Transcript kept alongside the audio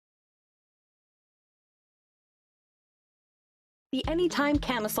The Anytime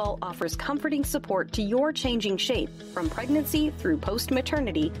Camisole offers comforting support to your changing shape from pregnancy through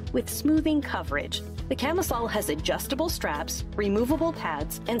post-maternity with smoothing coverage. The Camisole has adjustable straps, removable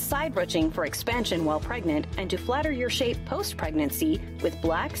pads, and side ruching for expansion while pregnant and to flatter your shape post-pregnancy with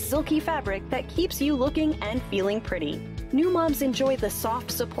black, silky fabric that keeps you looking and feeling pretty. New moms enjoy the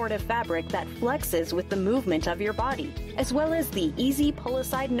soft, supportive fabric that flexes with the movement of your body, as well as the easy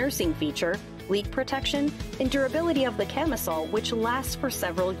pull-aside nursing feature, leak protection, and durability of the Camisole, which lasts for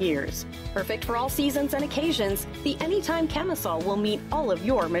several years. Perfect for all seasons and occasions, the Anytime Camisole will meet all of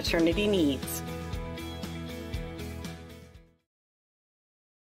your maternity needs.